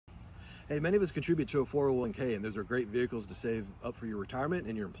Hey, many of us contribute to a 401k, and those are great vehicles to save up for your retirement,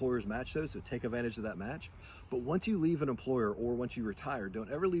 and your employers match those, so take advantage of that match. But once you leave an employer or once you retire, don't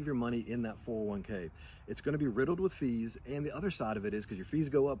ever leave your money in that 401k. It's going to be riddled with fees, and the other side of it is, because your fees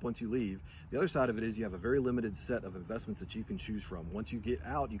go up once you leave, the other side of it is you have a very limited set of investments that you can choose from. Once you get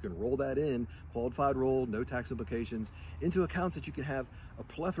out, you can roll that in, qualified roll, no tax implications, into accounts that you can have a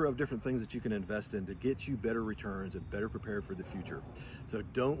plethora of different things that you can invest in to get you better returns and better prepared for the future. So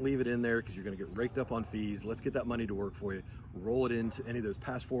don't leave it in there, because you're going to get raked up on fees. Let's get that money to work for you. Roll it into any of those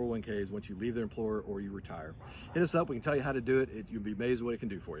past 401ks once you leave their employer or you retire. Hit us up. We can tell you how to do it. You'll be amazed what it can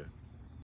do for you.